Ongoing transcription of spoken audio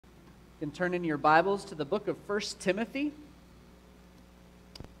You can turn in your Bibles to the book of 1 Timothy.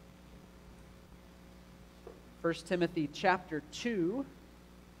 1 Timothy chapter 2.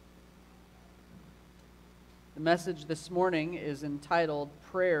 The message this morning is entitled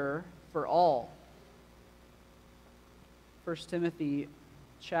Prayer for All. 1 Timothy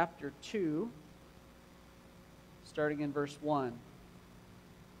chapter 2, starting in verse 1.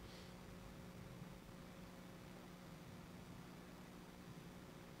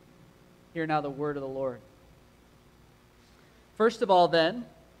 Hear now the word of the Lord. First of all, then,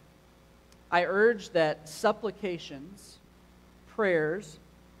 I urge that supplications, prayers,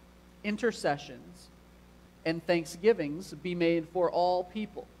 intercessions, and thanksgivings be made for all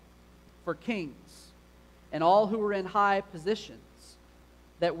people, for kings, and all who are in high positions,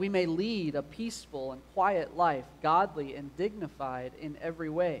 that we may lead a peaceful and quiet life, godly and dignified in every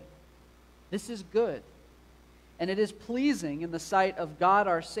way. This is good, and it is pleasing in the sight of God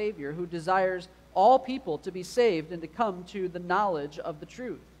our Savior, who desires all people to be saved and to come to the knowledge of the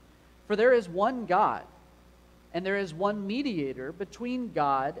truth. For there is one God, and there is one mediator between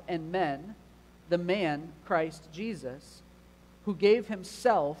God and men, the man Christ Jesus, who gave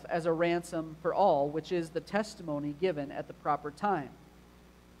himself as a ransom for all, which is the testimony given at the proper time.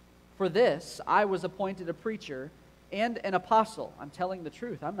 For this I was appointed a preacher and an apostle. I'm telling the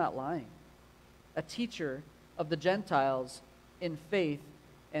truth, I'm not lying. A teacher of the Gentiles in faith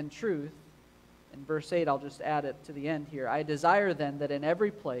and truth. In verse 8, I'll just add it to the end here. I desire then that in every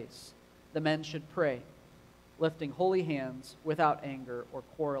place the men should pray, lifting holy hands without anger or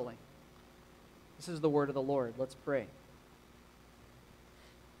quarreling. This is the word of the Lord. Let's pray.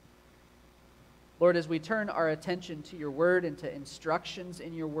 Lord, as we turn our attention to your word and to instructions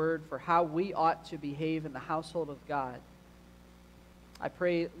in your word for how we ought to behave in the household of God, I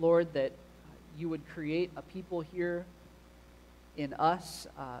pray, Lord, that you would create a people here in us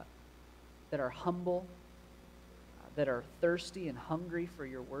that are humble, that are thirsty and hungry for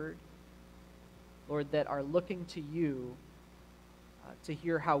your word. Lord, that are looking to you to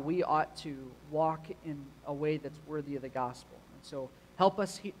hear how we ought to walk in a way that's worthy of the gospel. And so help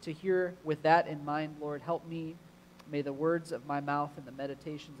us to hear with that in mind, Lord. Help me. May the words of my mouth and the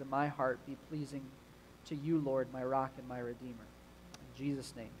meditations of my heart be pleasing to you, Lord, my rock and my redeemer. In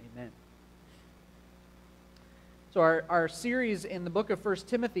Jesus' name, amen. So our series in the book of 1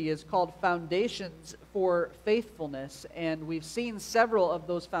 Timothy is called Foundations for Faithfulness, and we've seen several of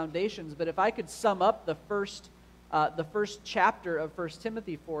those foundations, but if I could sum up the first chapter of 1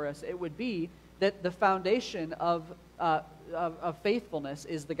 Timothy for us, it would be that the foundation of faithfulness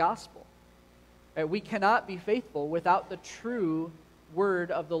is the gospel. Right? We cannot be faithful without the true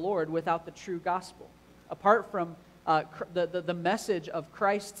word of the Lord, without the true gospel. Apart from the message of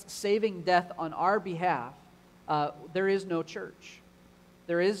Christ's saving death on our behalf, there is no church.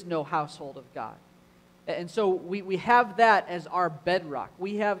 There is no household of God. And so we have that as our bedrock.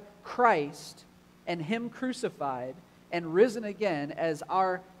 We have Christ and Him crucified and risen again as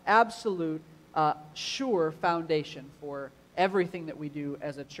our absolute sure foundation for everything that we do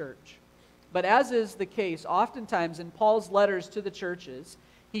as a church. But as is the case, oftentimes in Paul's letters to the churches,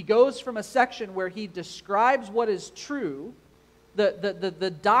 he goes from a section where he describes what is true,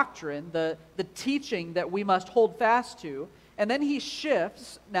 the doctrine, the teaching that we must hold fast to, and then he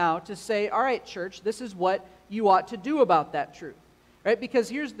shifts now to say, all right, church, this is what you ought to do about that truth. Right? Because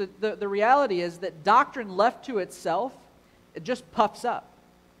here's the reality is that doctrine left to itself, it just puffs up.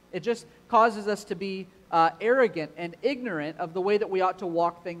 It just causes us to be arrogant and ignorant of the way that we ought to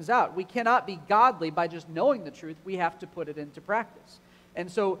walk things out. We cannot be godly by just knowing the truth. We have to put it into practice. And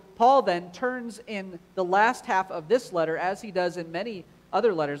so Paul then turns in the last half of this letter, as he does in many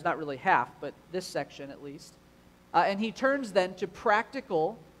other letters, not really half, but this section at least, and he turns then to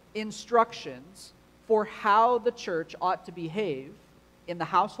practical instructions for how the church ought to behave in the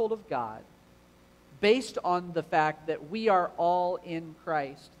household of God, based on the fact that we are all in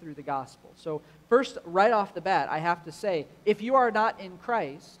Christ through the gospel. So first, right off the bat, I have to say, if you are not in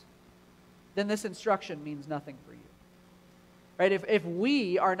Christ, then this instruction means nothing for you. Right? If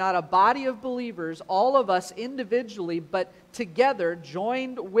we are not a body of believers, all of us individually, but together,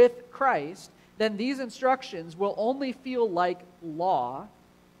 joined with Christ, then these instructions will only feel like law,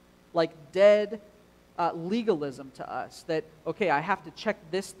 like dead legalism to us. That, okay, I have to check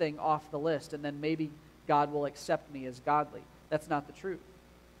this thing off the list, and then maybe God will accept me as godly. That's not the truth.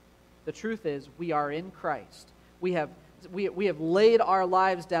 The truth is, we are in Christ. We have laid our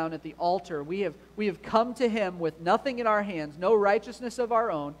lives down at the altar. We have come to Him with nothing in our hands, no righteousness of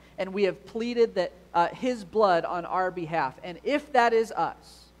our own, and we have pleaded that His blood on our behalf. And if that is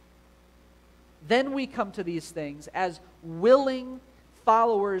us, then we come to these things as willing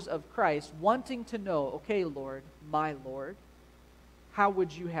followers of Christ wanting to know, okay, Lord, my Lord, how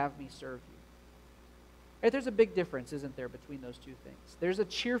would you have me serve you? Right? There's a big difference, isn't there, between those two things. There's a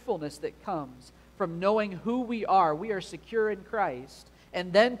cheerfulness that comes from knowing who we are secure in Christ,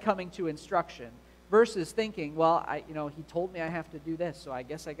 and then coming to instruction, versus thinking, well, he told me I have to do this, so I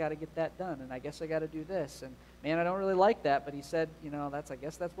guess I got to get that done, and I guess I got to do this, and man, I don't really like that, but he said, I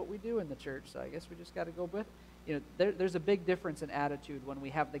guess that's what we do in the church, so I guess we just got to go with. There's a big difference in attitude when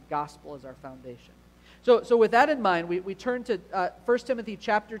we have the gospel as our foundation. So with that in mind, we turn to 1 Timothy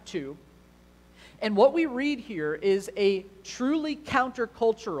chapter 2, and what we read here is a truly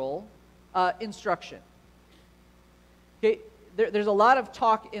countercultural instruction. Okay, there's a lot of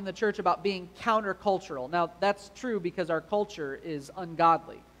talk in the church about being countercultural. Now, that's true because our culture is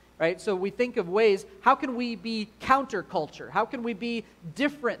ungodly, right? So we think of ways, how can we be counterculture? How can we be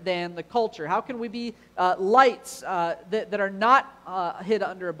different than the culture? How can we be lights that are not hid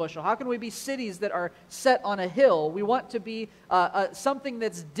under a bushel? How can we be cities that are set on a hill? We want to be something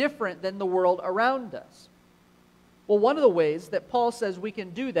that's different than the world around us. Well, one of the ways that Paul says we can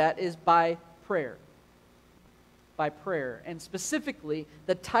do that is by prayer. By prayer, and specifically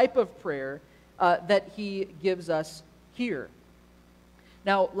the type of prayer that he gives us here.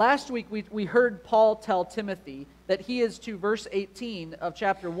 Now, last week we heard Paul tell Timothy that he is to, verse 18 of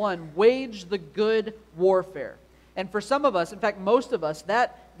chapter 1, wage the good warfare. And for some of us, in fact, most of us,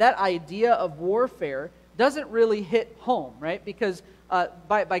 that idea of warfare doesn't really hit home, right? Because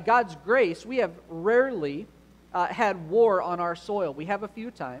by God's grace, we have rarely had war on our soil. We have a few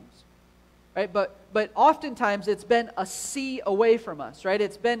times. Right, but oftentimes it's been a sea away from us, right?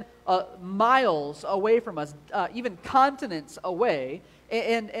 It's been miles away from us, even continents away.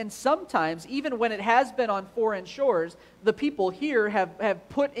 And sometimes, even when it has been on foreign shores, the people here have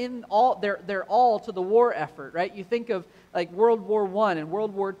put in all their all to the war effort, right? You think of like World War I and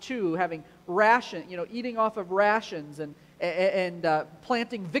World War II having eating off of rations and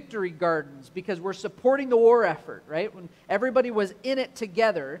planting victory gardens because we're supporting the war effort, right? When everybody was in it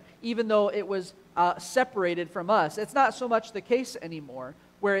together, even though it was separated from us. It's not so much the case anymore,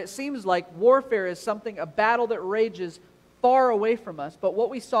 where it seems like warfare is a battle that rages far away from us. But what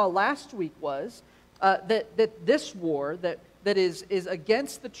we saw last week was that this war that is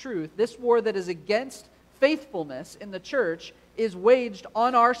against the truth, this war that is against faithfulness in the church, is waged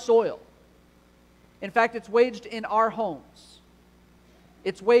on our soil. In fact, it's waged in our homes.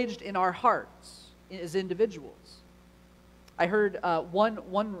 It's waged in our hearts as individuals. I heard one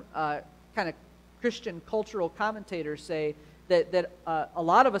kind of Christian cultural commentator say that a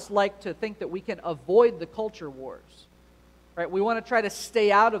lot of us like to think that we can avoid the culture wars. Right? We want to try to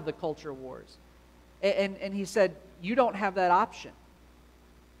stay out of the culture wars. And he said, you don't have that option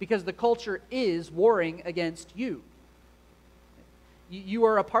because the culture is warring against you. You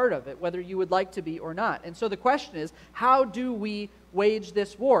are a part of it, whether you would like to be or not. And so the question is, how do we wage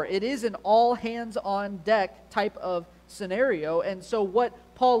this war? It is an all-hands-on-deck type of scenario. And so what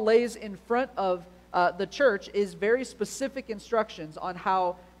Paul lays in front of the church is very specific instructions on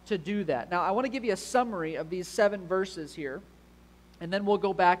how to do that. Now, I want to give you a summary of these 7 verses here, and then we'll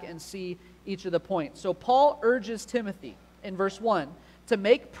go back and see each of the points. So Paul urges Timothy in verse 1 to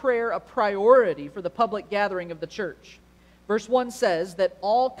make prayer a priority for the public gathering of the church. Verse 1 says that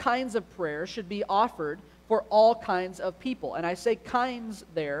all kinds of prayer should be offered for all kinds of people. And I say kinds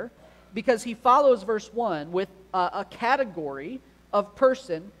there because he follows verse 1 with a category of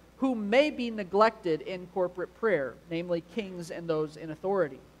person who may be neglected in corporate prayer, namely kings and those in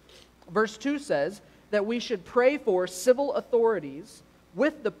authority. Verse 2 says that we should pray for civil authorities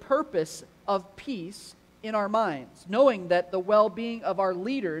with the purpose of peace in our minds, knowing that the well-being of our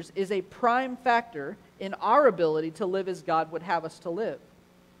leaders is a prime factor in our ability to live as God would have us to live.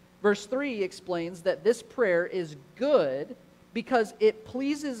 Verse 3 explains that this prayer is good because it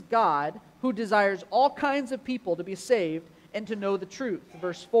pleases God, who desires all kinds of people to be saved and to know the truth.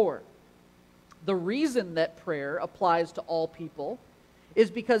 Verse 4. The reason that prayer applies to all people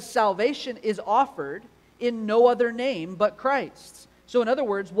is because salvation is offered in no other name but Christ's. So in other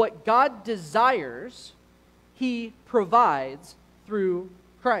words, what God desires, He provides through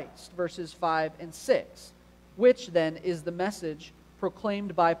Christ, verses 5 and 6, which then is the message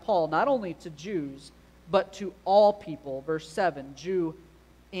proclaimed by Paul, not only to Jews, but to all people, verse 7, Jew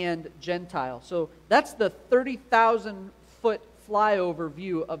and Gentile. So that's the 30,000-foot flyover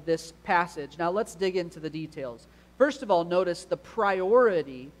view of this passage. Now let's dig into the details. First of all, notice the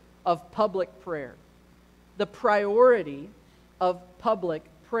priority of public prayer. The priority of public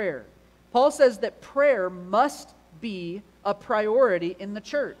prayer. Paul says that prayer must be a priority in the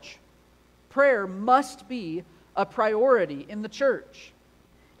church. Prayer must be a priority in the church.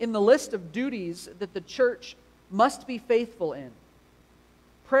 in the list of duties that the church must be faithful in,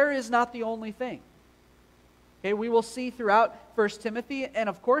 prayer is not the only thing. Okay, we will see throughout 1 Timothy, and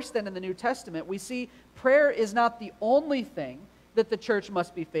of course then in the New Testament, we see prayer is not the only thing that the church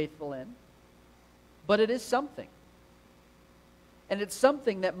must be faithful in, but it is something. And it's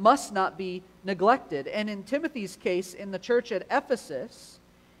something that must not be neglected. And in Timothy's case, in the church at Ephesus,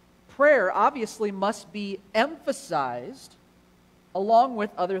 prayer obviously must be emphasized along with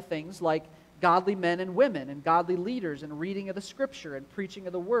other things like godly men and women and godly leaders and reading of the Scripture and preaching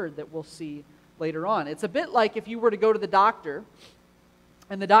of the Word that we'll see later on. It's a bit like if you were to go to the doctor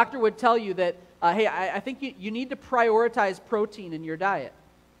and the doctor would tell you that, hey, I think you need to prioritize protein in your diet.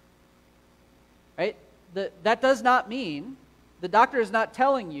 Right? That does not mean, the doctor is not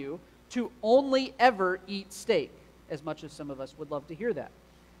telling you to only ever eat steak, as much as some of us would love to hear that.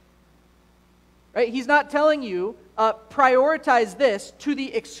 Right? He's not telling you, prioritize this to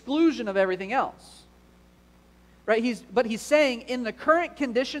the exclusion of everything else. Right? But he's saying, in the current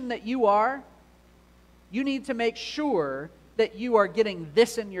condition that you are, you need to make sure that you are getting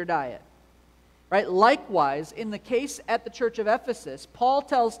this in your diet. Right? Likewise, in the case at the church of Ephesus, Paul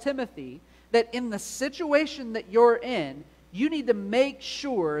tells Timothy that in the situation that you're in, you need to make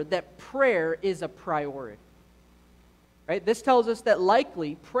sure that prayer is a priority. Right? This tells us that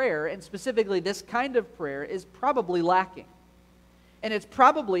likely prayer, and specifically this kind of prayer, is probably lacking. And it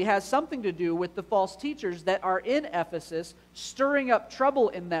probably has something to do with the false teachers that are in Ephesus stirring up trouble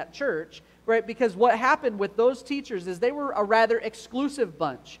in that church, right? Because what happened with those teachers is they were a rather exclusive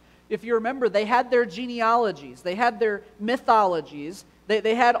bunch. If you remember, they had their genealogies, they had their mythologies,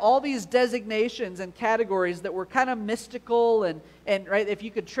 they had all these designations and categories that were kind of mystical and right, if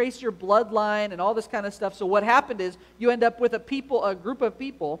you could trace your bloodline and all this kind of stuff. So what happened is you end up with a group of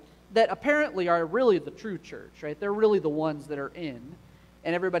people that apparently are really the true church, right? They're really the ones that are in,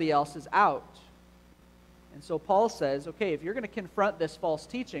 and everybody else is out. And so Paul says, okay, if you're going to confront this false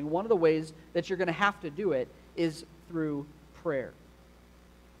teaching, one of the ways that you're going to have to do it is through prayer.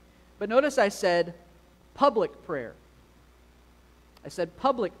 But notice I said public prayer. I said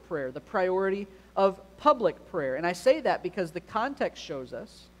public prayer, the priority of public prayer. And I say that because the context shows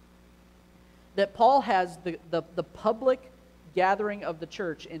us that Paul has the public gathering of the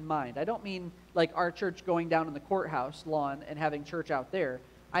church in mind. I don't mean like our church going down in the courthouse lawn and having church out there.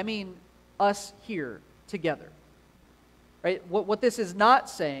 I mean us here together. Right? What this is not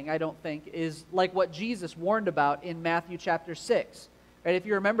saying, I don't think, is like what Jesus warned about in Matthew chapter 6. Right? If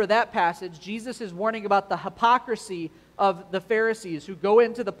you remember that passage, Jesus is warning about the hypocrisy of the Pharisees who go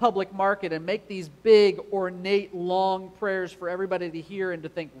into the public market and make these big, ornate, long prayers for everybody to hear and to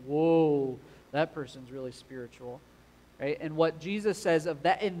think, whoa, that person's really spiritual. Right? And what Jesus says of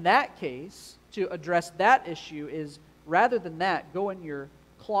that in that case, to address that issue, is rather than that, go in your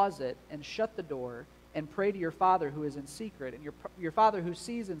closet and shut the door and pray to your Father who is in secret, and your Father who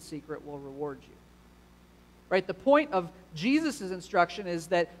sees in secret will reward you. Right? The point of Jesus' instruction is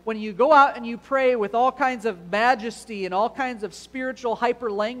that when you go out and you pray with all kinds of majesty and all kinds of spiritual hyper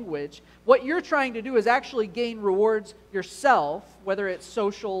language, what you're trying to do is actually gain rewards yourself, whether it's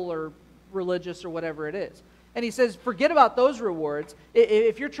social or religious or whatever it is. And he says, forget about those rewards.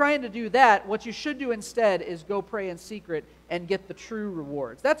 If you're trying to do that, what you should do instead is go pray in secret and get the true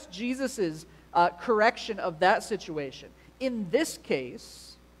rewards. That's Jesus' correction of that situation. In this case,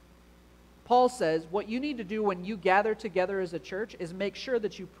 Paul says, what you need to do when you gather together as a church is make sure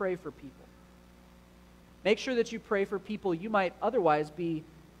that you pray for people. Make sure that you pray for people you might otherwise be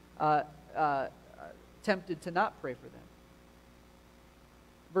tempted to not pray for them.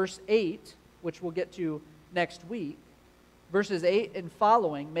 Verse 8, which we'll get to next week, verses 8 and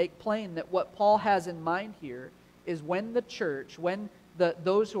following make plain that what Paul has in mind here is when the church, when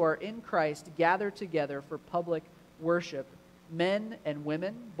those who are in Christ gather together for public worship, men and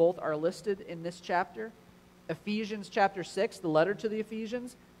women both are listed in this chapter. Ephesians chapter 6, the letter to the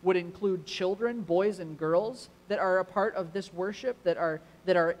Ephesians, would include children, boys and girls that are a part of this worship, that are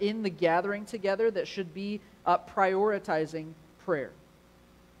in the gathering together, that should be prioritizing prayer.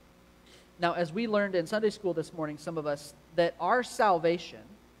 Now, as we learned in Sunday school this morning, some of us, that our salvation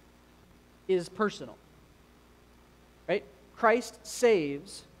is personal. Right? Christ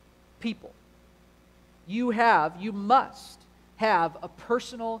saves people. You must have a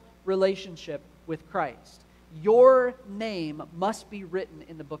personal relationship with Christ. Your name must be written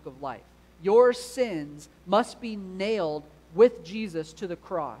in the book of life. Your sins must be nailed with Jesus to the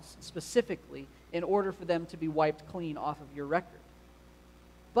cross, specifically, in order for them to be wiped clean off of your record.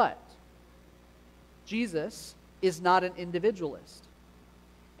 But Jesus is not an individualist.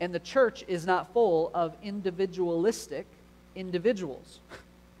 And the church is not full of individualistic individuals.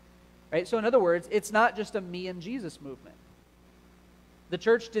 Right? So in other words, it's not just a me and Jesus movement. The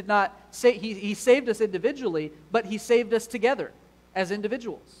church did not say, he saved us individually, but he saved us together as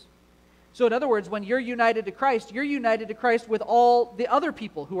individuals. So in other words, when you're united to Christ with all the other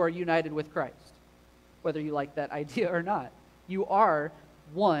people who are united with Christ. Whether you like that idea or not. You are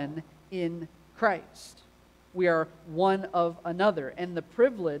one in Christ. We are one of another. And the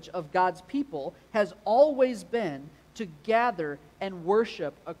privilege of God's people has always been to gather and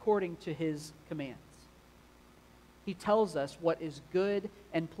worship according to his commands. He tells us what is good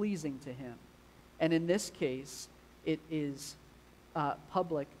and pleasing to him. And in this case, it is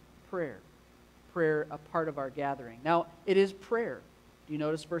public prayer. Prayer, a part of our gathering. Now, it is prayer. Do you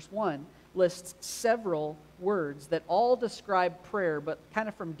notice verse 1 lists several words that all describe prayer, but kind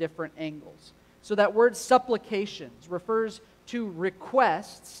of from different angles. So that word supplications refers to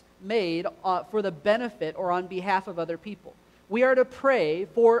requests made for the benefit or on behalf of other people. We are to pray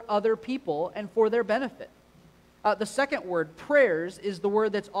for other people and for their benefit. The second word, prayers, is the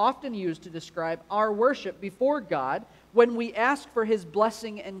word that's often used to describe our worship before God when we ask for his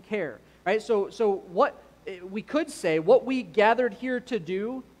blessing and care. Right? So what we could say, what we gathered here to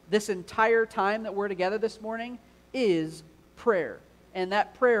do this entire time that we're together this morning is prayer. And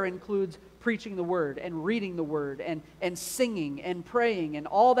that prayer includes preaching the word and reading the word and singing and praying, and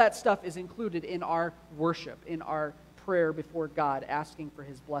all that stuff is included in our worship, in our prayer before God, asking for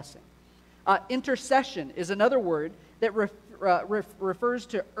his blessing. Intercession is another word that refers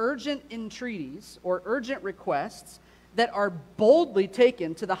to urgent entreaties or urgent requests that are boldly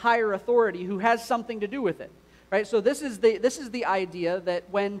taken to the higher authority who has something to do with it. Right? So this is the idea that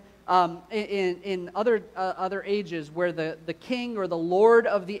when in other ages where the king or the lord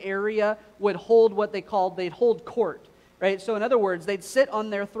of the area would hold what they'd hold court. Right? So in other words, they'd sit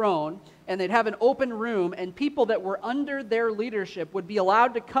on their throne and they'd have an open room, and people that were under their leadership would be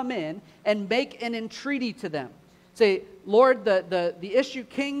allowed to come in and make an entreaty to them. Say, Lord, the issue,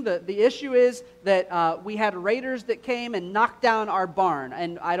 King, the issue is that we had raiders that came and knocked down our barn,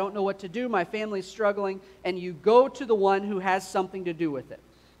 and I don't know what to do, my family's struggling, and you go to the one who has something to do with it.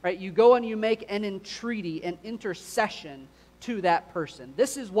 Right? You go and you make an entreaty, an intercession to that person.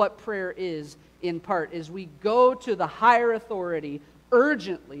 This is what prayer is in part, is we go to the higher authority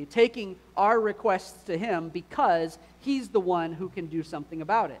urgently, taking our requests to him because he's the one who can do something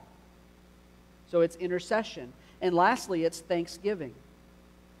about it. So it's intercession. And lastly, it's thanksgiving.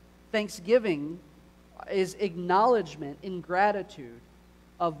 Thanksgiving is acknowledgement in gratitude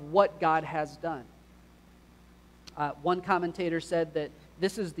of what God has done. One commentator said that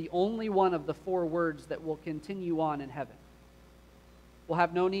this is the only one of the 4 words that will continue on in heaven. We'll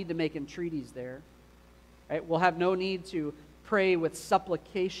have no need to make entreaties there. Right? We'll have no need to pray with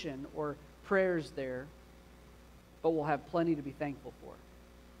supplication or prayers there, but we'll have plenty to be thankful for.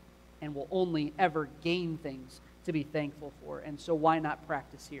 And we'll only ever gain things to be thankful for. And so why not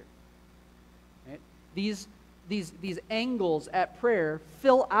practice here? Right? These angles at prayer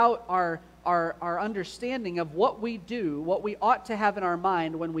fill out our understanding of what we do, what we ought to have in our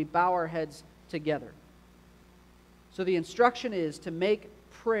mind when we bow our heads together. So the instruction is to make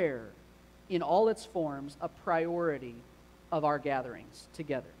prayer in all its forms a priority of our gatherings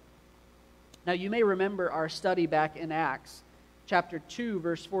together. Now you may remember our study back in Acts chapter 2,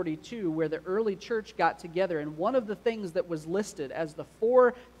 verse 42, where the early church got together, and one of the things that was listed as the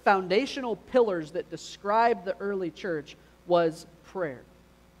 4 foundational pillars that described the early church was prayer,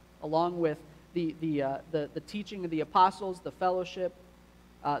 along with the teaching of the apostles, the fellowship,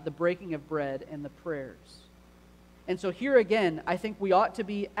 the breaking of bread, and the prayers. And so here again, I think we ought to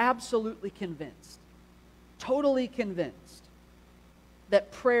be absolutely convinced, totally convinced,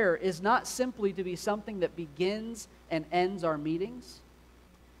 that prayer is not simply to be something that begins and ends our meetings.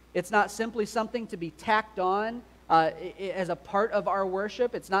 It's not simply something to be tacked on as a part of our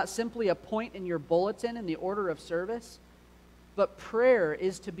worship. It's not simply a point in your bulletin in the order of service. But prayer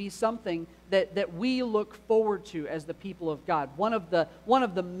is to be something that we look forward to as the people of God. One of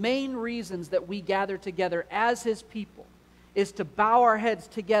the main reasons that we gather together as his people is to bow our heads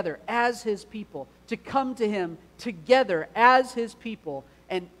together as his people, to come to him together as his people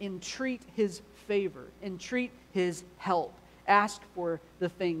and entreat his favor, entreat his help, ask for the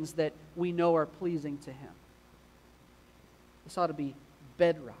things that we know are pleasing to him. This ought to be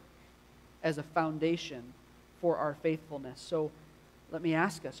bedrock as a foundation for our faithfulness. So let me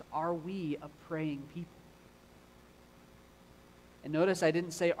ask us, are we a praying people? And notice I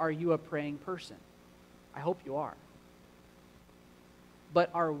didn't say, are you a praying person? I hope you are. But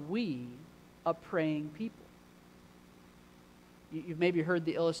are we a praying people? You've maybe heard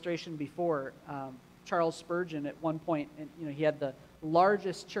the illustration before. Charles Spurgeon at one point, and he had the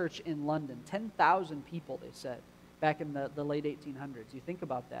largest church in London. 10,000 people, they said, back in the late 1800s. You think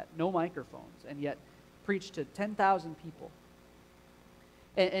about that. No microphones, and yet preached to 10,000 people.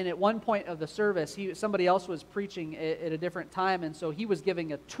 And at one point of the service, somebody else was preaching at a different time, and so he was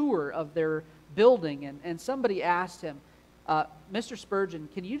giving a tour of their building, and somebody asked him, Mr. Spurgeon,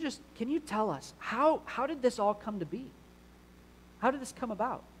 can you tell us, how did this all come to be? How did this come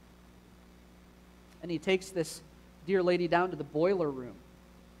about? And he takes this dear lady down to the boiler room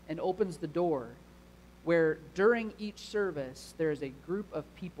and opens the door, where during each service there is a group of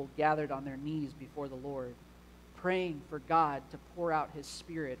people gathered on their knees before the Lord, praying for God to pour out His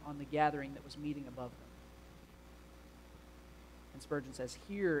Spirit on the gathering that was meeting above them. And Spurgeon says,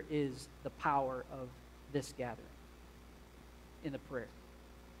 here is the power of this gathering in the prayer.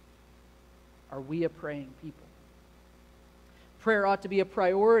 Are we a praying people? Prayer ought to be a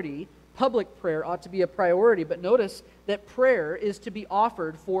priority. Public prayer ought to be a priority, but notice that prayer is to be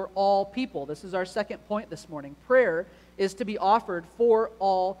offered for all people. This is our second point this morning. Prayer is to be offered for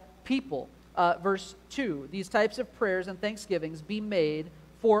all people. Verse 2, these types of prayers and thanksgivings be made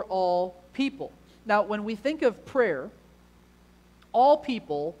for all people. Now, when we think of prayer, all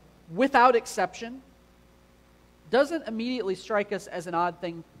people, without exception, doesn't immediately strike us as an odd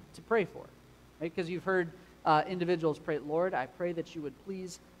thing to pray for. Right? Because you've heard individuals pray, Lord, I pray that you would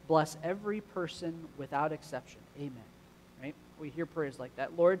please bless every person without exception. Amen. Right? We hear prayers like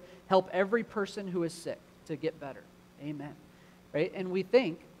that. Lord, help every person who is sick to get better. Amen. Right? And we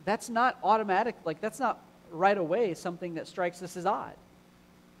think that's not automatic, that's not right away something that strikes us as odd.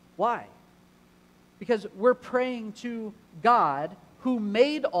 Why? Because we're praying to God who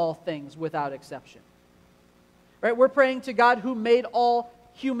made all things without exception. Right? We're praying to God who made all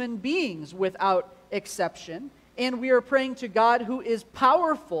human beings without exception. And we are praying to God who is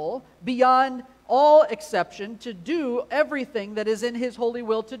powerful beyond all exception to do everything that is in His holy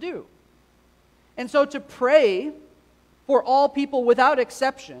will to do. And so to pray for all people without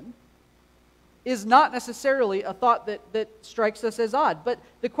exception is not necessarily a thought that strikes us as odd. But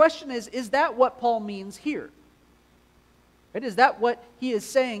the question is that what Paul means here? Right? Is that what he is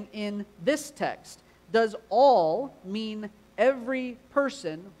saying in this text? Does all mean every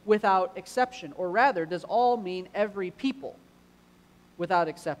person without exception? Or rather, does all mean every people without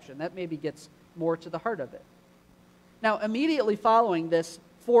exception? That maybe gets more to the heart of it. Now, immediately following this,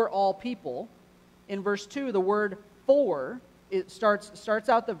 for all people, in verse 2, the word for, it starts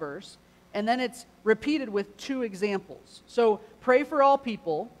out the verse, and then it's repeated with two examples. So, pray for all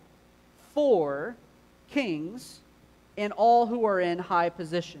people, for kings, and all who are in high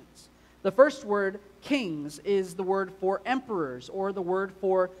positions. The first word, kings, is the word for emperors, or the word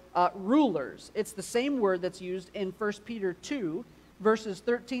for rulers. It's the same word that's used in 1 Peter 2, verses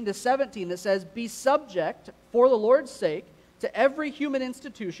 13 to 17, that says, be subject, for the Lord's sake, to every human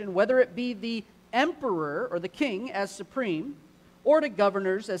institution, whether it be the emperor, or the king, as supreme, or to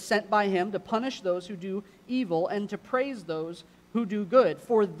governors as sent by him to punish those who do evil and to praise those who do good.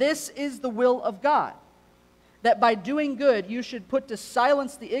 For this is the will of God, that by doing good you should put to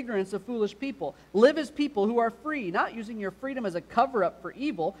silence the ignorance of foolish people. Live as people who are free, not using your freedom as a cover-up for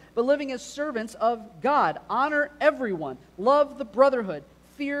evil, but living as servants of God. Honor everyone. Love the brotherhood.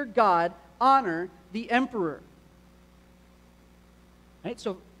 Fear God. Honor the emperor. Right?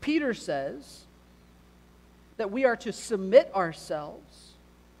 So Peter says that we are to submit ourselves.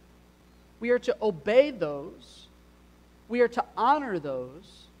 We are to obey those. We are to honor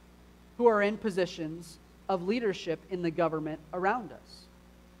those who are in positions of leadership in the government around us.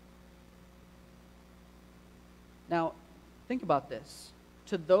 Now, think about this.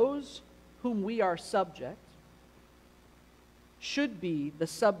 To those whom we are subject should be the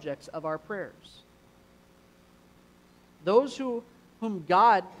subjects of our prayers. Those whom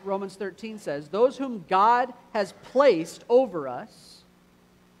God, Romans 13 says, those whom God has placed over us,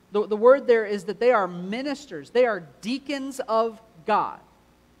 the word there is that they are ministers. They are deacons of God.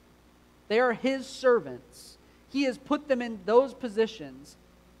 They are His servants. He has put them in those positions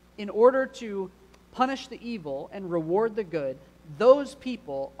in order to punish the evil and reward the good. Those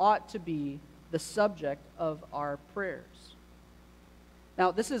people ought to be the subject of our prayers.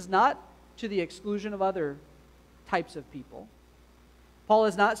 Now, this is not to the exclusion of other types of people. Paul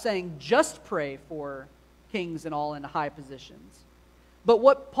is not saying just pray for kings and all in high positions. But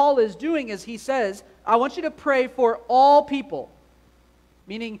what Paul is doing is he says, I want you to pray for all people,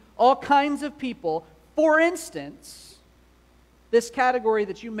 meaning all kinds of people. For instance, this category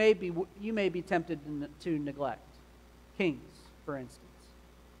that you may be tempted to neglect. Kings, for instance.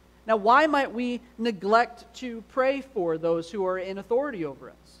 Now, why might we neglect to pray for those who are in authority over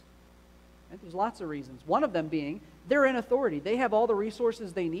us? Right? There's lots of reasons. One of them being They're in authority. They have all the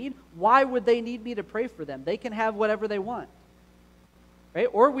resources they need. Why would they need me to pray for them? They can have whatever they want. Right?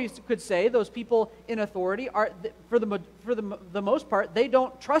 Or we could say those people in authority are, for the most part, they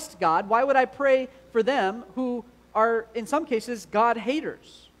don't trust God. Why would I pray for them who are, in some cases, God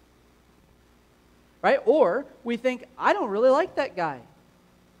haters? Right? Or we think, I don't really like that guy.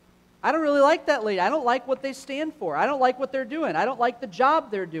 I don't really like that lady. I don't like what they stand for. I don't like what they're doing. I don't like the job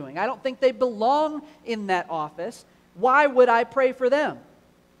they're doing. I don't think they belong in that office. Why would I pray for them?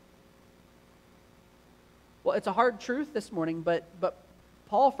 Well, it's a hard truth this morning, but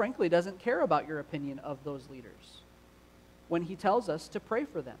Paul, frankly, doesn't care about your opinion of those leaders when he tells us to pray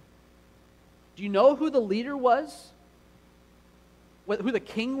for them. Do you know who the leader was? Who the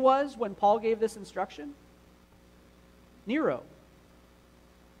king was when Paul gave this instruction? Nero.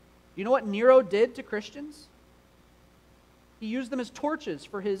 You know what Nero did to Christians? He used them as torches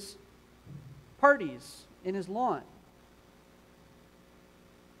for his parties in his lawn.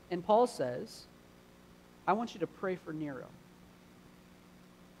 And Paul says, I want you to pray for Nero.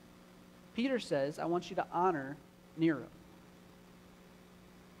 Peter says, I want you to honor Nero.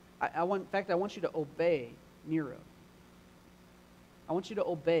 In fact, I want you to obey Nero. I want you to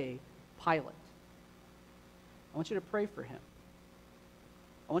obey Pilate. I want you to pray for him.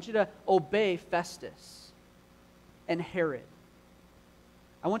 I want you to obey Festus and Herod.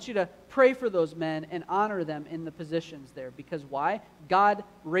 I want you to pray for those men and honor them in the positions there. Because why? God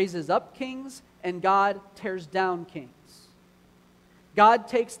raises up kings and God tears down kings. God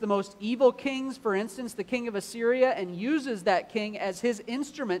takes the most evil kings, for instance, the king of Assyria, and uses that king as his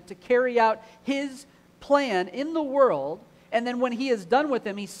instrument to carry out his plan in the world. And then when he is done with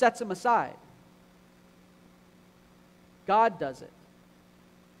him, he sets him aside. God does it.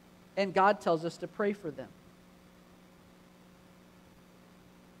 And God tells us to pray for them.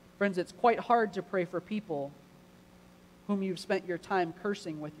 Friends, it's quite hard to pray for people whom you've spent your time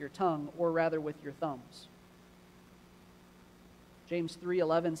cursing with your tongue, or rather with your thumbs. James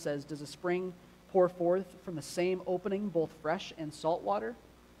 3:11 says, does a spring pour forth from the same opening both fresh and salt water?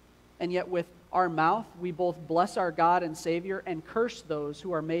 And yet with our mouth we both bless our God and Savior and curse those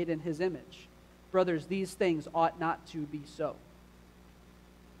who are made in his image. Brothers, these things ought not to be so.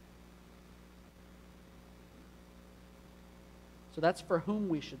 So that's for whom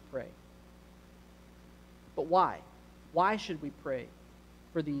we should pray. But why? Why should we pray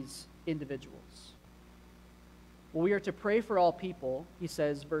for these individuals? Well, we are to pray for all people, he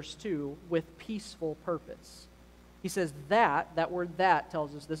says, verse 2, with peaceful purpose. He says that word that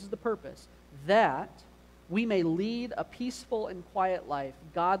tells us this is the purpose, that we may lead a peaceful and quiet life,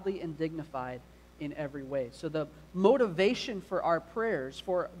 godly and dignified in every way. So the motivation for our prayers,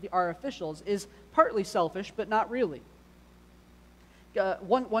 for our officials, is partly selfish, but not really.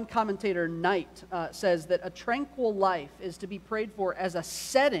 One commentator, Knight, says that a tranquil life is to be prayed for as a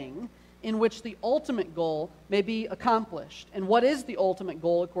setting in which the ultimate goal may be accomplished. And what is the ultimate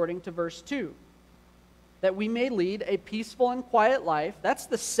goal according to verse 2? That we may lead a peaceful and quiet life. That's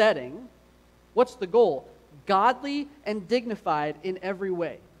the setting. What's the goal? Godly and dignified in every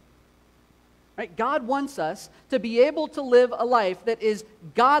way. Right? God wants us to be able to live a life that is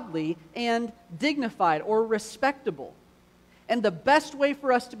godly and dignified or respectable. And the best way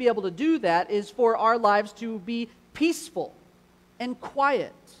for us to be able to do that is for our lives to be peaceful and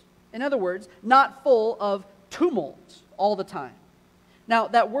quiet. In other words, not full of tumult all the time. Now,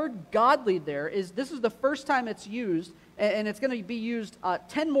 that word godly this is the first time it's used, and it's going to be used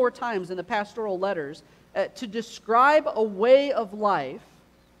 10 more times in the pastoral letters to describe a way of life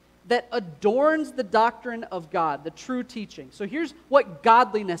that adorns the doctrine of God, the true teaching. So here's what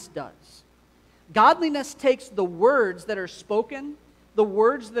godliness does. Godliness takes the words that are spoken, the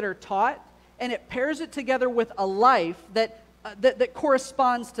words that are taught, and it pairs it together with a life that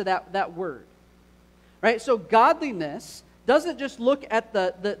corresponds to that word. Right? So godliness doesn't just look at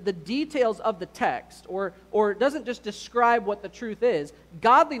the details of the text or doesn't just describe what the truth is.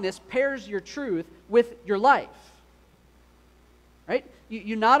 Godliness pairs your truth with your life. Right?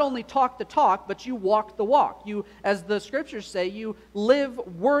 You not only talk the talk, but you walk the walk. You, as the scriptures say, you live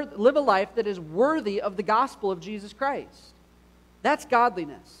a life that is worthy of the gospel of Jesus Christ. That's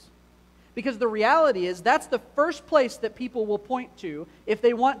godliness. Because the reality is that's the first place that people will point to if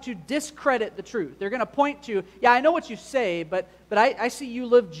they want to discredit the truth. They're going to point to, yeah, I know what you say, but I see you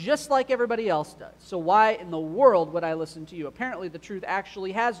live just like everybody else does. So why in the world would I listen to you? Apparently the truth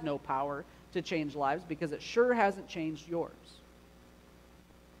actually has no power to change lives because it sure hasn't changed yours.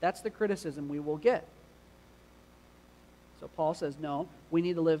 That's the criticism we will get. So Paul says, no, we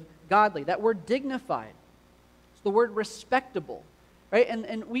need to live godly. That word dignified, it's the word respectable. Right?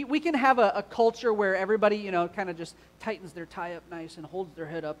 And we can have a culture where everybody, kind of just tightens their tie up nice and holds their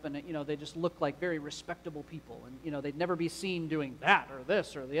head up, and, they just look like very respectable people. And, they'd never be seen doing that or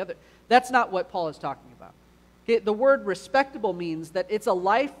this or the other. That's not what Paul is talking about. Okay, the word respectable means that it's a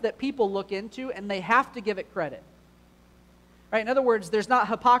life that people look into and they have to give it credit. Right? In other words, there's not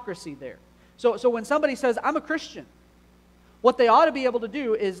hypocrisy there. So when somebody says, I'm a Christian, what they ought to be able to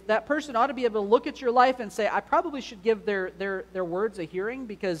do is that person ought to be able to look at your life and say, I probably should give their words a hearing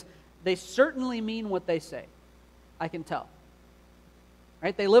because they certainly mean what they say. I can tell.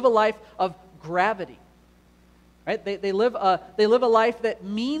 Right? They live a life of gravity. Right? They live a life that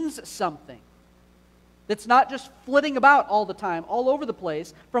means something. That's not just flitting about all the time, all over the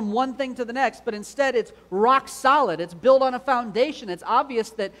place, from one thing to the next, but instead it's rock solid. It's built on a foundation. It's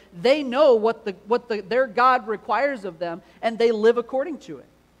obvious that they know what their God requires of them, and they live according to it.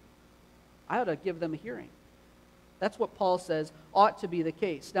 I ought to give them a hearing. That's what Paul says ought to be the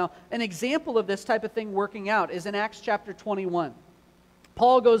case. Now, an example of this type of thing working out is in Acts chapter 21.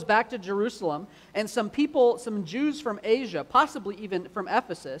 Paul goes back to Jerusalem, and some Jews from Asia, possibly even from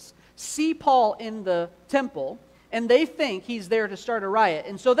Ephesus, see Paul in the temple, and they think he's there to start a riot,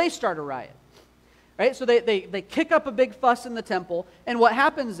 and so they start a riot. Right? So they kick up a big fuss in the temple, and what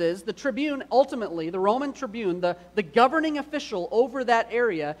happens is the tribune, ultimately, the Roman tribune, the governing official over that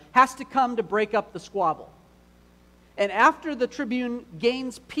area, has to come to break up the squabble. And after the tribune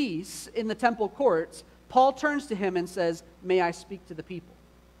gains peace in the temple courts, Paul turns to him and says, may I speak to the people?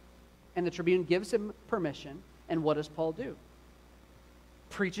 And the tribune gives him permission, and what does Paul do?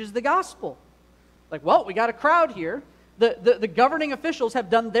 Preaches the gospel. Like, well, we got a crowd here. The governing officials have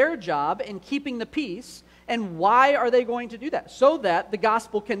done their job in keeping the peace, and why are they going to do that? So that the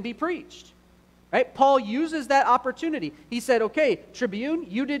gospel can be preached. Right? Paul uses that opportunity. He said, okay, tribune,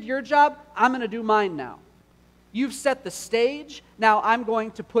 you did your job, I'm going to do mine now. You've set the stage, now I'm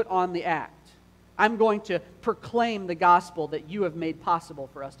going to put on the act. I'm going to proclaim the gospel that you have made possible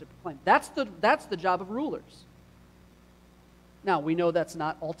for us to proclaim. That's the job of rulers. Now, we know that's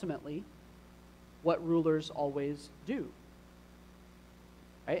not ultimately what rulers always do.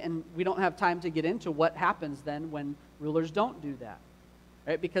 Right? And we don't have time to get into what happens then when rulers don't do that.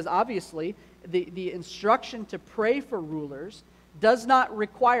 Right? Because obviously, the instruction to pray for rulers does not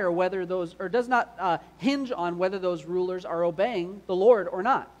require does not hinge on whether those rulers are obeying the Lord or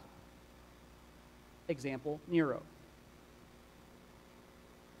not. Example, Nero.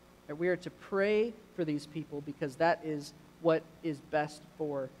 We are to pray for these people because that is what is best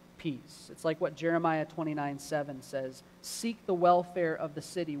for peace. It's like what Jeremiah 29:7 says, seek the welfare of the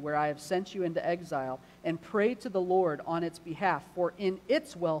city where I have sent you into exile, and pray to the Lord on its behalf, for in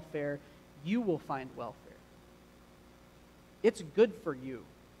its welfare you will find welfare. It's good for you.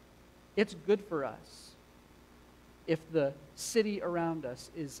 It's good for us if the city around us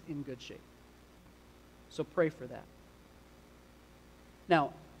is in good shape. So pray for that.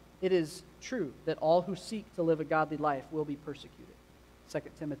 Now, it is true that all who seek to live a godly life will be persecuted. 2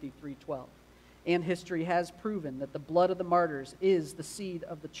 Timothy 3:12. And history has proven that the blood of the martyrs is the seed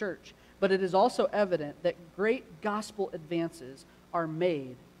of the church. But it is also evident that great gospel advances are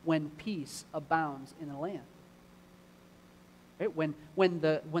made when peace abounds in a land. Right? When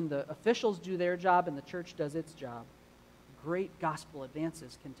the officials do their job and the church does its job, great gospel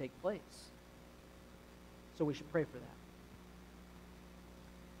advances can take place. So we should pray for that.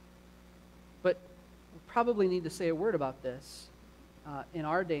 But we probably need to say a word about this in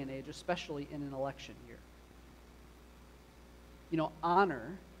our day and age, especially in an election year. You know,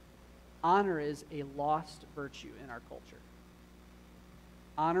 honor is a lost virtue in our culture.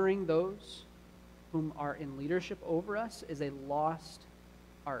 Honoring those whom are in leadership over us is a lost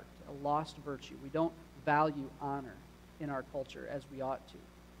art, a lost virtue. We don't value honor in our culture as we ought to.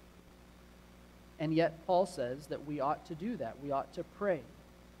 And yet Paul says that we ought to do that. We ought to pray.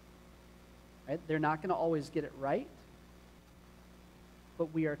 Right? They're not going to always get it right,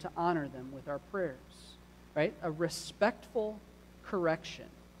 but we are to honor them with our prayers. Right? A respectful correction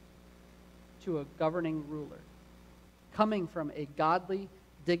to a governing ruler, coming from a godly,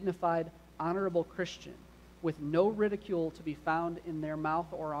 dignified, honorable Christian with no ridicule to be found in their mouth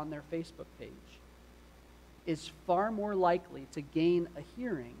or on their Facebook page, is far more likely to gain a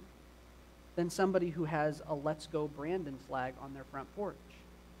hearing than somebody who has a Let's Go Brandon flag on their front porch.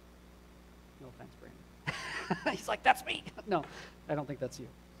 No offense, Brandon. He's like, that's me. No, I don't think that's you.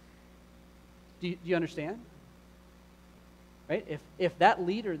 Do you understand? Right? If that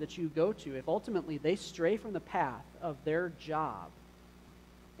leader that you go to, if ultimately they stray from the path of their job,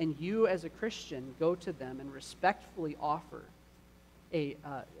 and you as a Christian go to them and respectfully offer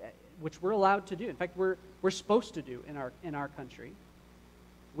which we're allowed to do. In fact, we're supposed to do in our country.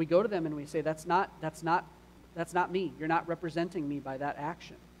 we go to them and we say, that's not me. You're not representing me by that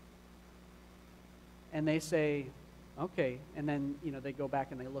action. And they say, okay. And then, they go back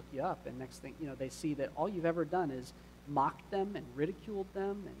and they look you up, and next thing, they see that all you've ever done is mocked them and ridiculed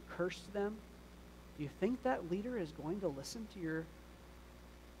them and cursed them. Do you think that leader is going to listen to your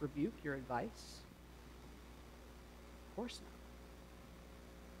rebuke, your advice? Of course not.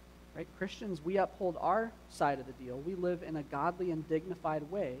 Right? Christians, we uphold our side of the deal. We live in a godly and dignified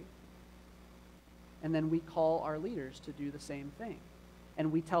way. And then we call our leaders to do the same thing.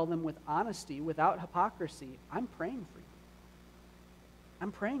 And we tell them with honesty, without hypocrisy, I'm praying for you.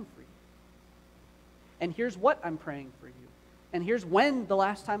 I'm praying for you. And here's what I'm praying for you. And here's when the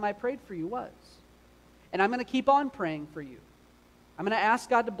last time I prayed for you was. And I'm going to keep on praying for you. I'm going to ask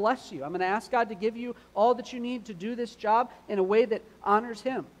God to bless you. I'm going to ask God to give you all that you need to do this job in a way that honors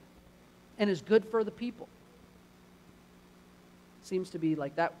Him and is good for the people. Seems to be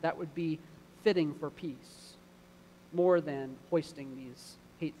like that would be fitting for peace, more than hoisting these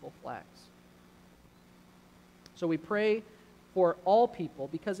hateful flags. So we pray for all people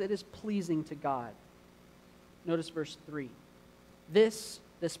because it is pleasing to God. Notice verse 3. This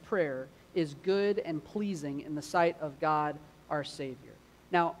prayer is good and pleasing in the sight of God our Savior.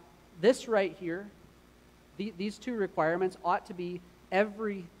 Now, this right here, these two requirements ought to be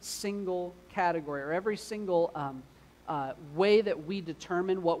every single category or every single way that we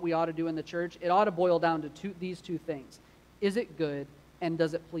determine what we ought to do in the church. It ought to boil down to these two things. Is it good, and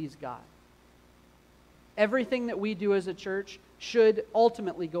does it please God? Everything that we do as a church should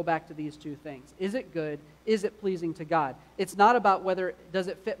ultimately go back to these two things. Is it good? Is it pleasing to God? It's not about whether does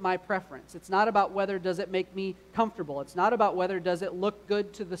it fit my preference. It's not about whether does it make me comfortable. It's not about whether does it look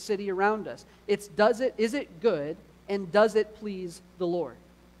good to the city around us. Is it good, and does it please the Lord?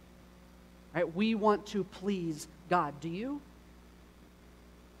 Right? We want to please God. Do you?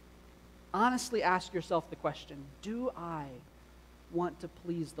 Honestly ask yourself the question, do I want to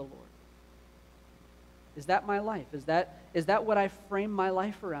please the Lord? Is that my life? Is that what I frame my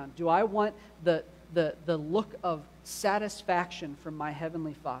life around? Do I want the look of satisfaction from my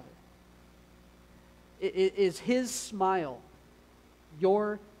Heavenly Father? Is His smile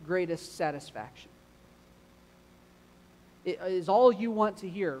your greatest satisfaction? Is all you want to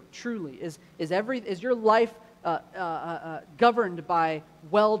hear truly? Is your life governed by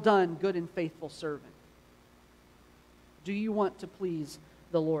well done, good and faithful servant? Do you want to please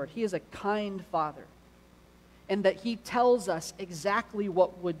the Lord? He is a kind Father, and that He tells us exactly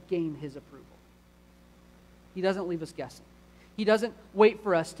what would gain His approval. He doesn't leave us guessing. He doesn't wait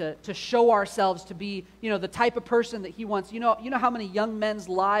for us to show ourselves to be, the type of person that He wants. You know how many young men's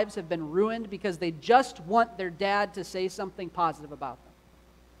lives have been ruined because they just want their dad to say something positive about them.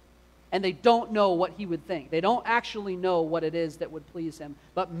 And they don't know what he would think. They don't actually know what it is that would please him.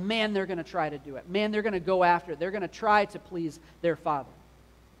 But man, they're going to try to do it. Man, they're going to go after it. They're going to try to please their father.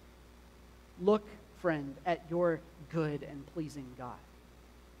 Look, friend, at your good and pleasing God.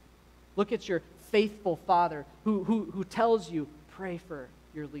 Look at your faithful Father who tells you, pray for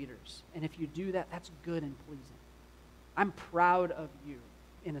your leaders. And if you do that, that's good and pleasing. I'm proud of you,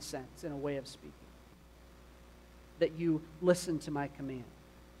 in a sense, in a way of speaking, that you listen to my command.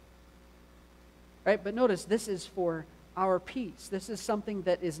 Right? But notice, this is for our peace. This is something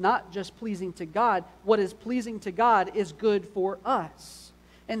that is not just pleasing to God. What is pleasing to God is good for us.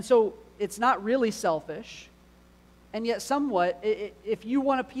 And so it's not really selfish. And yet somewhat, if you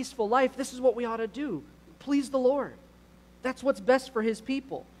want a peaceful life, this is what we ought to do. Please the Lord. That's what's best for His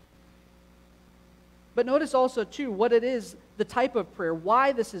people. But notice also, too, what it is, the type of prayer,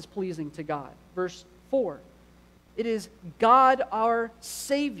 why this is pleasing to God. Verse 4. It is God our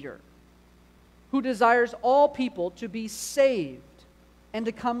Savior, who desires all people to be saved and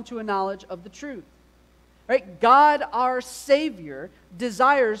to come to a knowledge of the truth. Right? God, our Savior,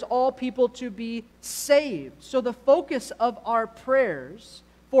 desires all people to be saved. So the focus of our prayers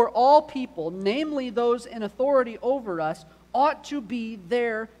for all people, namely those in authority over us, ought to be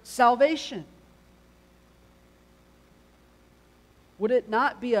their salvation. Would it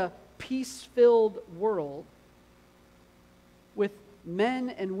not be a peace-filled world with men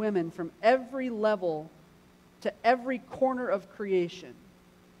and women from every level to every corner of creation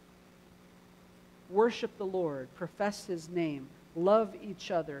worship the Lord, profess His name, love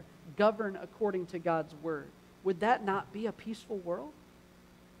each other, govern according to God's word? Would that not be a peaceful world?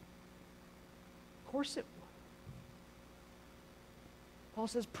 Of course it would. Paul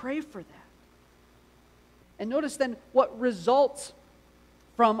says, pray for that. And notice then what results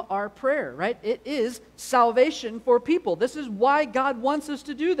from our prayer, right? It is salvation for people. This is why God wants us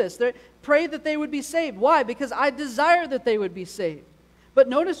to do this. Pray that they would be saved. Why? Because I desire that they would be saved. But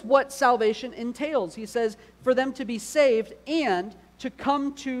notice what salvation entails. He says, for them to be saved and to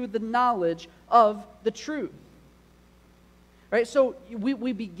come to the knowledge of the truth. Right? So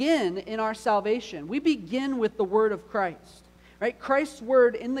we begin in our salvation. We begin with the word of Christ. Right? Christ's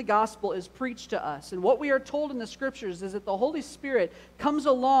word in the gospel is preached to us. And what we are told in the scriptures is that the Holy Spirit comes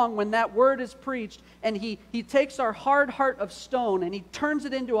along when that word is preached, and he takes our hard heart of stone and he turns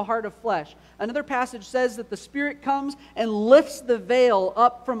it into a heart of flesh. Another passage says that the Spirit comes and lifts the veil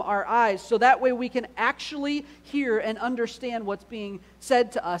up from our eyes, so that way we can actually hear and understand what's being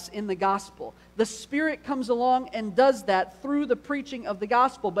said to us in the gospel. The Spirit comes along and does that through the preaching of the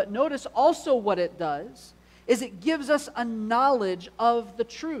gospel. But notice also what it does is it gives us a knowledge of the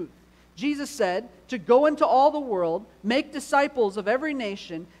truth. Jesus said to go into all the world, make disciples of every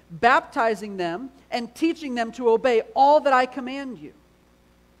nation, baptizing them and teaching them to obey all that I command you.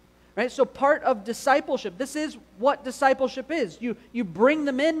 Right? So part of discipleship, this is what discipleship is. You bring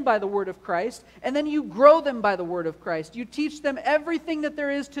them in by the word of Christ, and then you grow them by the word of Christ. You teach them everything that there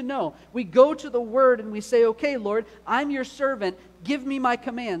is to know. We go to the word and we say, okay, Lord, I'm your servant. Give me my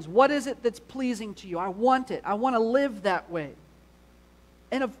commands. What is it that's pleasing to you? I want it. I want to live that way.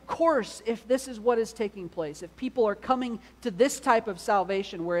 And of course, if this is what is taking place, if people are coming to this type of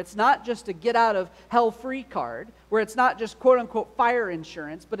salvation where it's not just a get out of hell free card, where it's not just quote unquote fire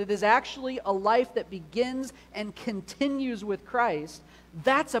insurance, but it is actually a life that begins and continues with Christ,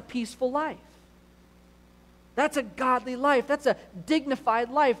 that's a peaceful life. That's a godly life. That's a dignified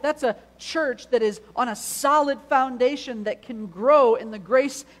life. That's a church that is on a solid foundation that can grow in the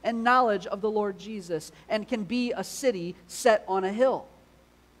grace and knowledge of the Lord Jesus and can be a city set on a hill.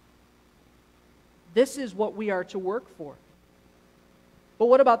 This is what we are to work for. But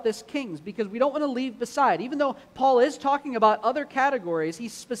what about this kings? Because we don't want to leave beside. Even though Paul is talking about other categories, he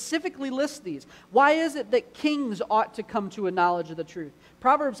specifically lists these. Why is it that kings ought to come to a knowledge of the truth?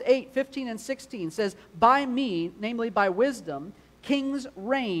 Proverbs 8:15 and 16 says, by me, namely by wisdom, kings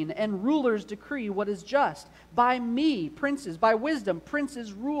reign and rulers decree what is just. By me, princes, by wisdom,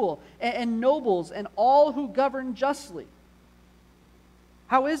 princes rule, and nobles, and all who govern justly.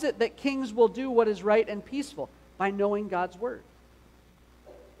 How is it that kings will do what is right and peaceful? By knowing God's word.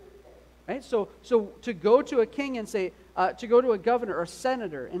 Right? So to go to a king and say, to go to a governor or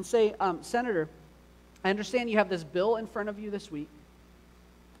senator and say, Senator, I understand you have this bill in front of you this week,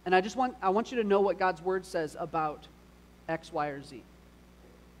 and I want you to know what God's word says about X, Y, or Z.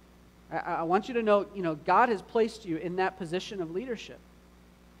 I want you to know, God has placed you in that position of leadership.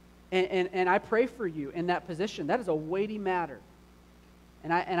 And I pray for you in that position. That is a weighty matter.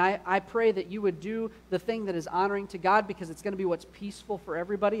 And I pray that you would do the thing that is honoring to God, because it's going to be what's peaceful for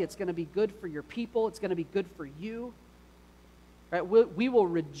everybody. It's going to be good for your people. It's going to be good for you. Right? We will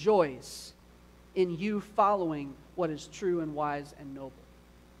rejoice in you following what is true and wise and noble.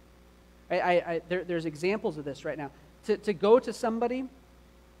 Right? There's examples of this right now. To go to somebody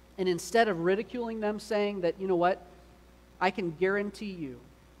and instead of ridiculing them, saying that, you know what, I can guarantee you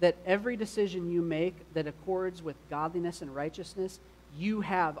that every decision you make that accords with godliness and righteousness, you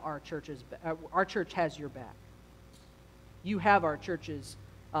have our church has your back. You have our church's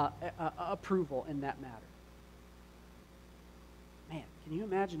approval in that matter. Man, can you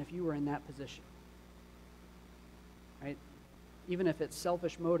imagine if you were in that position? Right? Even if it's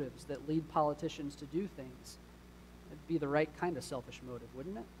selfish motives that lead politicians to do things, it'd be the right kind of selfish motive,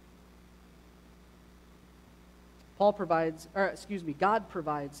 wouldn't it? God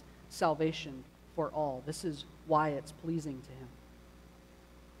provides salvation for all. This is why it's pleasing to him.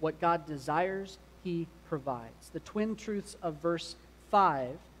 What God desires, he provides. The twin truths of verse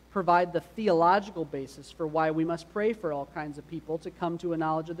 5 provide the theological basis for why we must pray for all kinds of people to come to a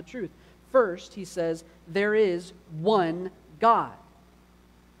knowledge of the truth. First, he says, there is one God.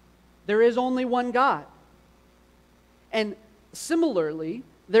 There is only one God. And similarly,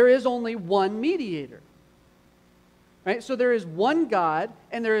 there is only one mediator. Right? So there is one God,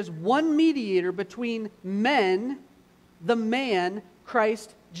 and there is one mediator between men, the man,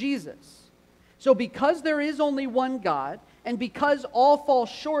 Christ Jesus. So because there is only one God, and because all fall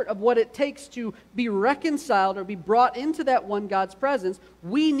short of what it takes to be reconciled or be brought into that one God's presence,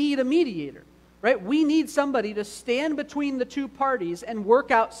 we need a mediator. Right? We need somebody to stand between the two parties and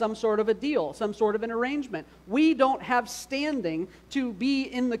work out some sort of a deal, some sort of an arrangement. We don't have standing to be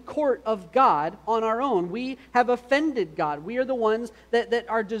in the court of God on our own. We have offended God. We are the ones that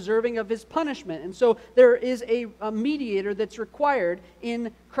are deserving of his punishment. And so there is a mediator that's required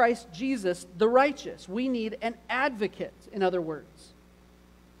in Christ Jesus, the righteous. We need an advocate, in other words.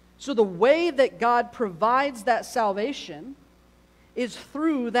 So the way that God provides that salvation is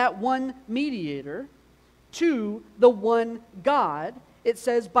through that one mediator to the one God, It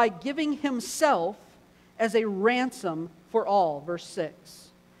says, by giving himself as a ransom for all, verse 6.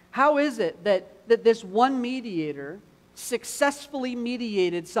 How is it that this one mediator successfully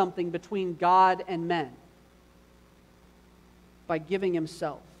mediated something between God and men? By giving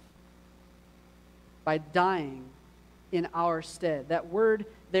himself, by dying in our stead. That word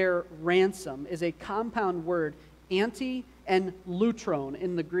there, ransom, is a compound word, anti and lutron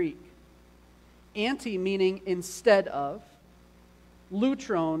in the Greek. Anti meaning instead of,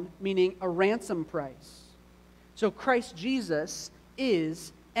 lutron meaning a ransom price. So Christ Jesus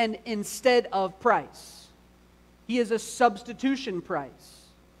is an instead of price. He is a substitution price.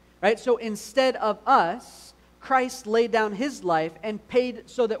 Right? So instead of us, Christ laid down his life and paid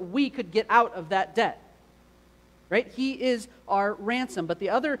so that we could get out of that debt. Right? He is our ransom. But the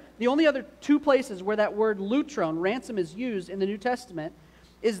only other two places where that word lutron, ransom, is used in the New Testament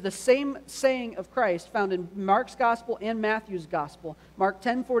is the same saying of Christ found in Mark's Gospel and Matthew's Gospel. Mark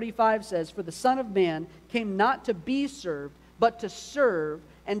 10:45 says, "For the Son of Man came not to be served, but to serve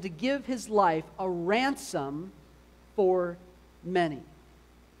and to give his life a ransom for many."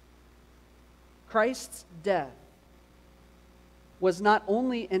 Christ's death was not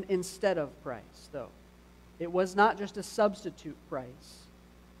only an instead of price, though. It was not just a substitute price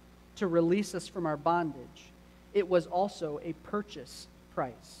to release us from our bondage. It was also a purchase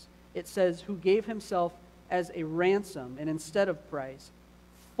price. It says, who gave himself as a ransom, and instead of price,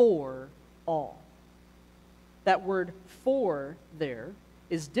 for all. That word for there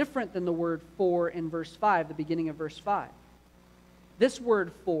is different than the word for in verse 5, the beginning of verse 5. This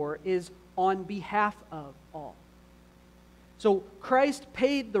word for is on behalf of all. So Christ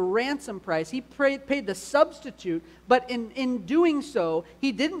paid the ransom price. He paid the substitute, but in doing so,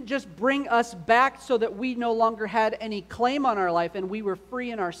 he didn't just bring us back so that we no longer had any claim on our life and we were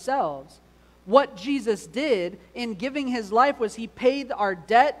free in ourselves. What Jesus did in giving his life was he paid our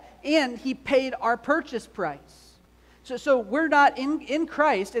debt and he paid our purchase price. So we're not in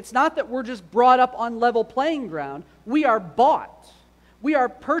Christ. It's not that we're just brought up on level playing ground. We are bought. We are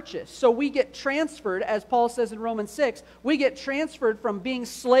purchased. So we get transferred, as Paul says in Romans 6, we get transferred from being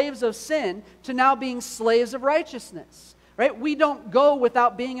slaves of sin to now being slaves of righteousness. Right? We don't go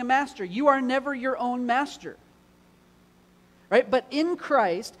without being a master. You are never your own master. Right? But in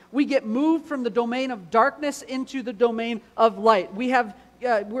Christ, we get moved from the domain of darkness into the domain of light.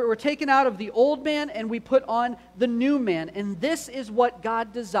 We're taken out of the old man and we put on the new man. And this is what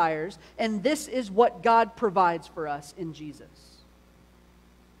God desires, and this is what God provides for us in Jesus.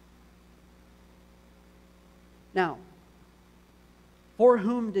 Now, for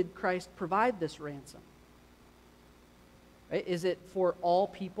whom did Christ provide this ransom? Right? Is it for all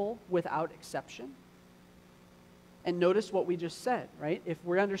people without exception? And notice what we just said, right? If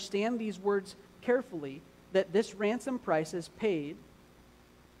we understand these words carefully, that this ransom price is paid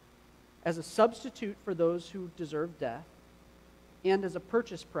as a substitute for those who deserve death and as a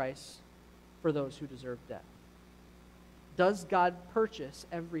purchase price for those who deserve death. Does God purchase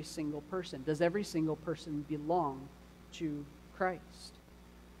every single person? Does every single person belong to Christ?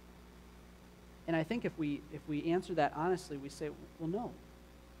 And I think if we answer that honestly, we say, well, no.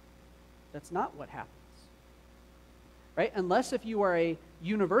 That's not what happens. Right? Unless if you are a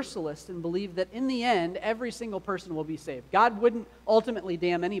universalist and believe that in the end, every single person will be saved. God wouldn't ultimately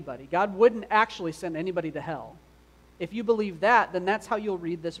damn anybody. God wouldn't actually send anybody to hell. If you believe that, then that's how you'll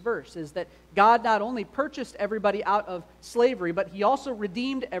read this verse, is that God not only purchased everybody out of slavery, but he also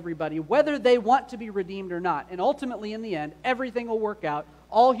redeemed everybody, whether they want to be redeemed or not. And ultimately, in the end, everything will work out.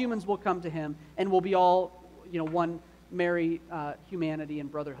 All humans will come to him, and we'll be all, one merry humanity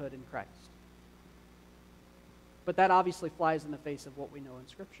and brotherhood in Christ. But that obviously flies in the face of what we know in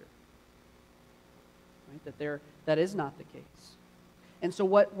Scripture. Right? That is not the case. And so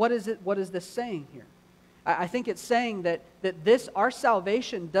what is this saying here? I think it's saying that our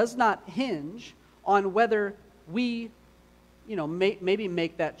salvation does not hinge on whether we, maybe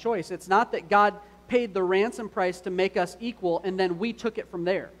make that choice. It's not that God paid the ransom price to make us equal and then we took it from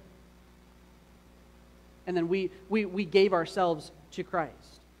there. And then we gave ourselves to Christ.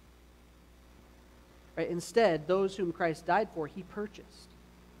 Right? Instead, those whom Christ died for, he purchased.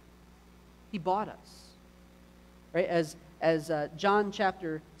 He bought us. Right? As John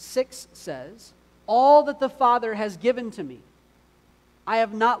chapter 6 says, all that the Father has given to me, I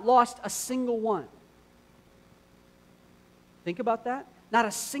have not lost a single one. Think about that. Not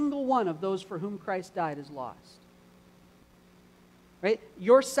a single one of those for whom Christ died is lost. Right?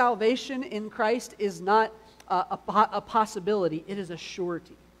 Your salvation in Christ is not a possibility. It is a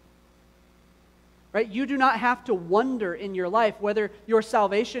surety. Right? You do not have to wonder in your life whether your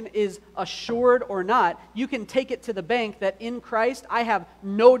salvation is assured or not. You can take it to the bank that in Christ I have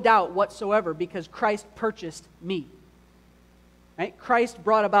no doubt whatsoever because Christ purchased me. Right? Christ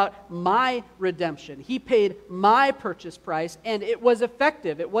brought about my redemption. He paid my purchase price, and it was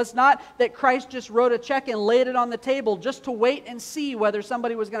effective. It was not that Christ just wrote a check and laid it on the table just to wait and see whether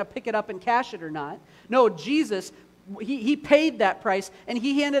somebody was going to pick it up and cash it or not. No, Jesus, he paid that price, and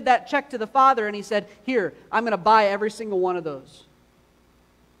he handed that check to the Father, and he said, here, I'm going to buy every single one of those.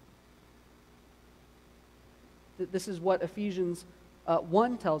 This is what Ephesians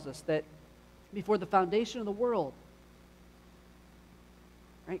 1 tells us, that before the foundation of the world,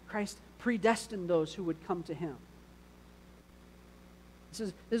 right, Christ predestined those who would come to him.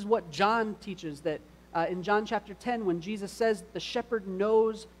 This is what John teaches, that in John chapter 10, when Jesus says, the shepherd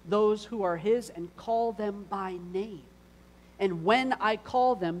knows those who are his and call them by name. And when I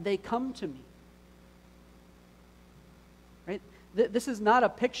call them, they come to me. Right? This is not a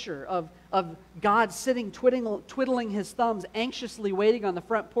picture of God sitting twiddling his thumbs, anxiously waiting on the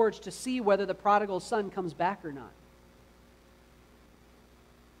front porch to see whether the prodigal son comes back or not.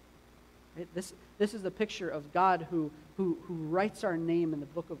 Right? This is the picture of God who writes our name in the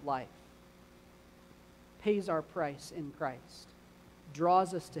book of life, pays our price in Christ,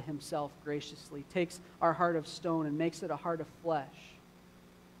 draws us to himself graciously, takes our heart of stone and makes it a heart of flesh.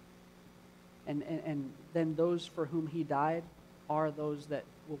 And then those for whom he died are those that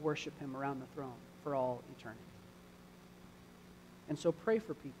will worship him around the throne for all eternity. And so pray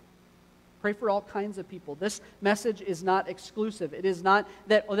for people. Pray for all kinds of people. This message is not exclusive. It is not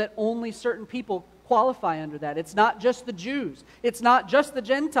that only certain people qualify under that. It's not just the Jews. It's not just the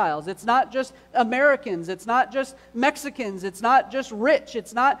Gentiles. It's not just Americans. It's not just Mexicans. It's not just rich.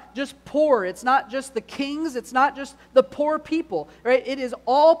 It's not just poor. It's not just the kings. It's not just the poor people. Right? It is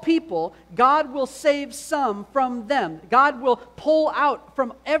all people. God will save some from them. God will pull out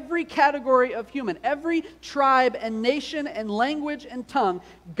from every category of human, every tribe and nation and language and tongue.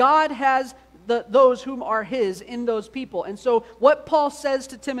 God has those whom are his in those people. And so what Paul says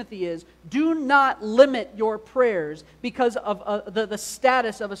to Timothy is, do not limit your prayers because of the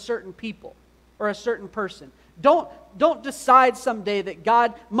status of a certain people or a certain person. Don't decide someday that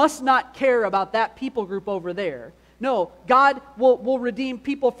God must not care about that people group over there. No, God will redeem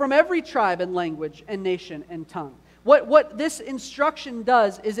people from every tribe and language and nation and tongue. What this instruction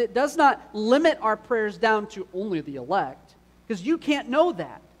does is it does not limit our prayers down to only the elect, because you can't know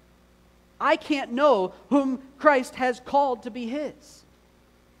that. I can't know whom Christ has called to be his.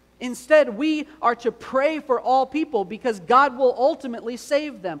 Instead, we are to pray for all people because God will ultimately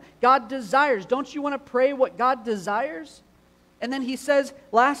save them. God desires. Don't you want to pray what God desires? And then he says,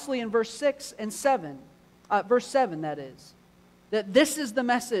 lastly in verse 6 and 7, verse 7 that is, that this is the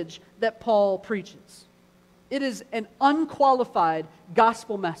message that Paul preaches. It is an unqualified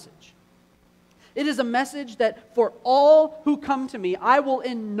gospel message. It is a message that for all who come to me, I will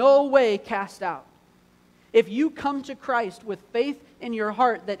in no way cast out. If you come to Christ with faith in your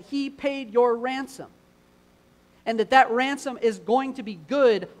heart that he paid your ransom, and that ransom is going to be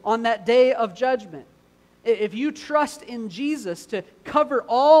good on that day of judgment, if you trust in Jesus to cover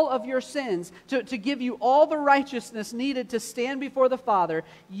all of your sins, to give you all the righteousness needed to stand before the Father,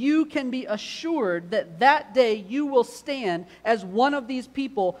 you can be assured that that day you will stand as one of these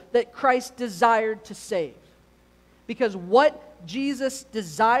people that Christ desired to save. Because what Jesus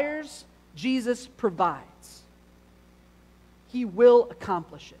desires, Jesus provides. He will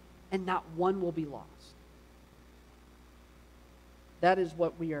accomplish it, and not one will be lost. That is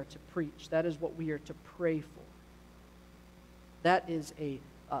what we are to preach. That is what we are to pray for. That is a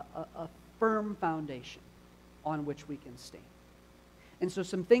firm foundation on which we can stand. And so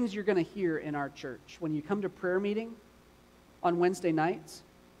some things you're going to hear in our church. When you come to prayer meeting on Wednesday nights,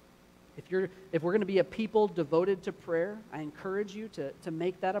 if we're going to be a people devoted to prayer, I encourage you to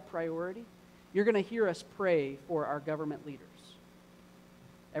make that a priority. You're going to hear us pray for our government leaders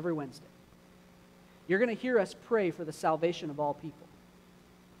every Wednesday. You're going to hear us pray for the salvation of all people.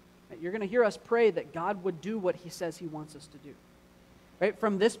 You're going to hear us pray that God would do what he says he wants us to do. Right?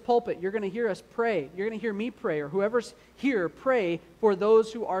 From this pulpit, you're going to hear us pray. You're going to hear me pray, or whoever's here pray for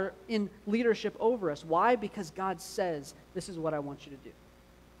those who are in leadership over us. Why? Because God says, this is what I want you to do.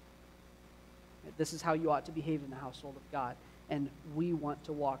 This is how you ought to behave in the household of God. And we want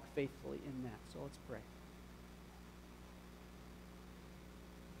to walk faithfully in that. So let's pray.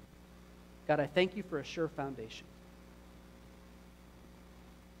 God, I thank you for a sure foundation.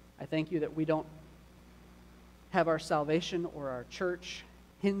 I thank you that we don't have our salvation or our church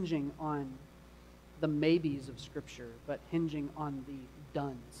hinging on the maybes of Scripture, but hinging on the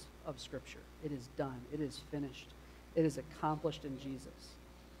dones of Scripture. It is done. It is finished. It is accomplished in Jesus.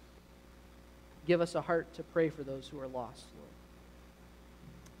 Give us a heart to pray for those who are lost, Lord.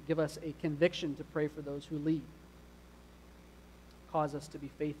 Give us a conviction to pray for those who lead. Cause us to be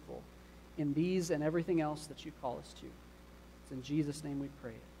faithful in these and everything else that you call us to. It's in Jesus' name we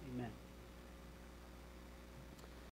pray. Amen.